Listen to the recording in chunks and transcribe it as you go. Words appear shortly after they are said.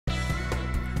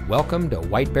Welcome to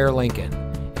White Bear Lincoln,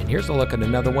 and here's a look at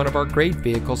another one of our great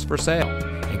vehicles for sale.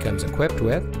 It comes equipped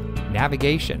with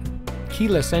navigation,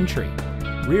 keyless entry,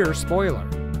 rear spoiler,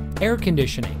 air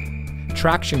conditioning,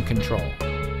 traction control,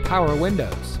 power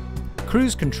windows,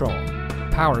 cruise control,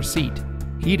 power seat,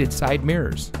 heated side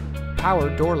mirrors, power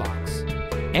door locks,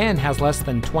 and has less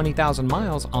than 20,000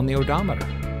 miles on the odometer.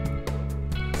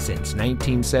 Since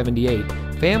 1978,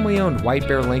 family-owned White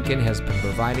Bear Lincoln has been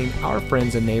providing our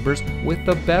friends and neighbors with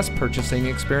the best purchasing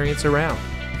experience around.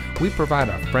 We provide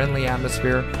a friendly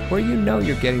atmosphere where you know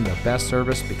you're getting the best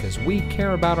service because we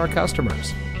care about our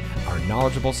customers. Our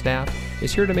knowledgeable staff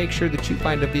is here to make sure that you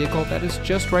find a vehicle that is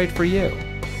just right for you.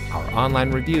 Our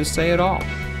online reviews say it all.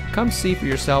 Come see for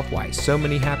yourself why so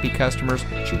many happy customers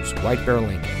choose White Bear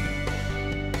Lincoln.